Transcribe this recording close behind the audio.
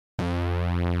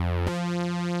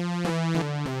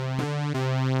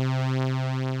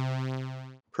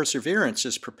Perseverance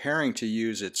is preparing to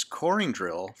use its coring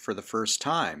drill for the first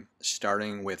time,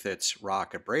 starting with its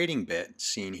rock abrading bit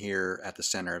seen here at the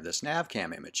center of this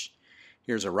navcam image.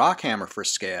 Here's a rock hammer for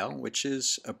scale, which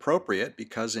is appropriate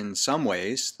because in some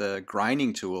ways the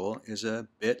grinding tool is a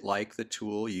bit like the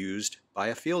tool used by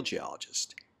a field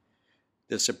geologist.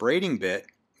 This abrading bit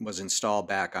was installed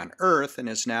back on Earth and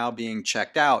is now being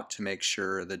checked out to make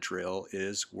sure the drill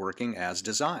is working as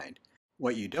designed.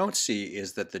 What you don't see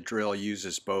is that the drill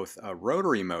uses both a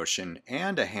rotary motion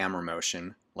and a hammer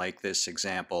motion, like this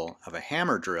example of a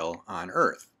hammer drill on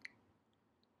Earth.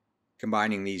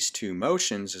 Combining these two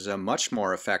motions is a much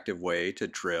more effective way to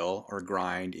drill or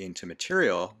grind into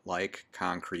material like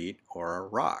concrete or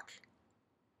rock.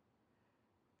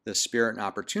 The Spirit and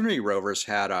Opportunity rovers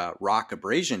had a rock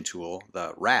abrasion tool,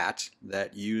 the RAT,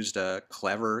 that used a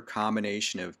clever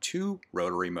combination of two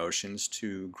rotary motions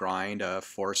to grind a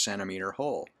 4-centimeter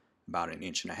hole, about 1.5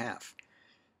 inches.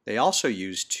 They also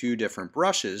used two different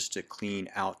brushes to clean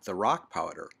out the rock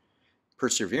powder.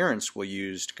 Perseverance will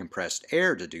use compressed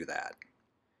air to do that.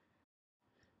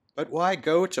 But why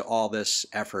go to all this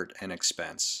effort and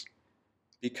expense?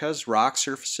 Because rock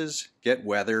surfaces get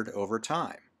weathered over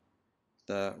time.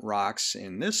 The rocks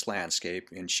in this landscape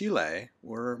in Chile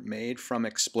were made from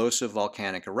explosive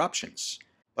volcanic eruptions,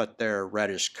 but their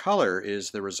reddish color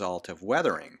is the result of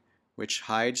weathering, which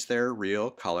hides their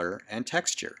real color and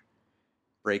texture.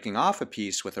 Breaking off a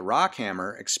piece with a rock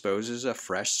hammer exposes a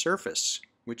fresh surface,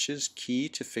 which is key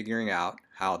to figuring out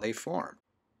how they formed.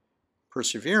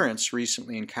 Perseverance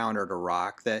recently encountered a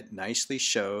rock that nicely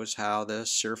shows how the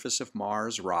surface of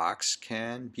Mars rocks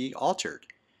can be altered.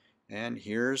 And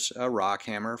here's a rock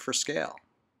hammer for scale.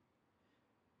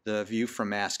 The view from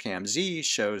Mastcam Z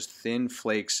shows thin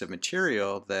flakes of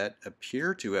material that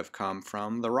appear to have come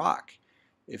from the rock.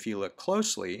 If you look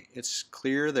closely, it's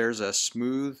clear there's a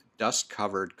smooth,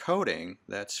 dust-covered coating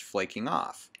that's flaking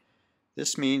off.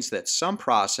 This means that some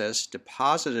process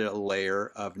deposited a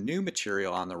layer of new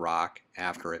material on the rock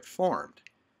after it formed.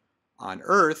 On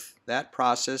Earth, that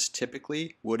process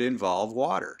typically would involve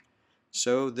water.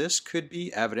 So this could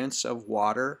be evidence of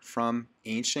water from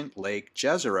ancient Lake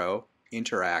Jezero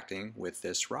interacting with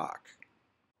this rock.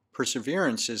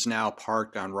 Perseverance is now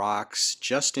parked on rocks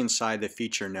just inside the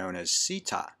feature known as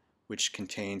Sita, which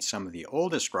contains some of the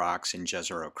oldest rocks in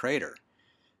Jezero crater.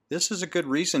 This is a good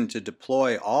reason to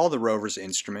deploy all the rover's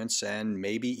instruments and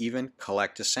maybe even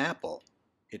collect a sample.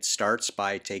 It starts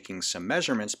by taking some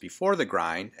measurements before the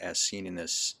grind, as seen in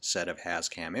this set of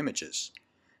HazCam images.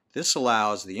 This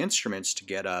allows the instruments to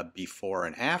get a before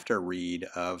and after read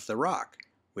of the rock,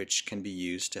 which can be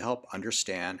used to help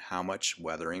understand how much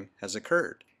weathering has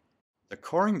occurred. The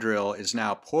coring drill is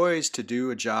now poised to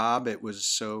do a job it was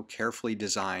so carefully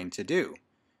designed to do.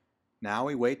 Now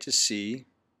we wait to see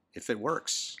if it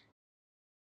works.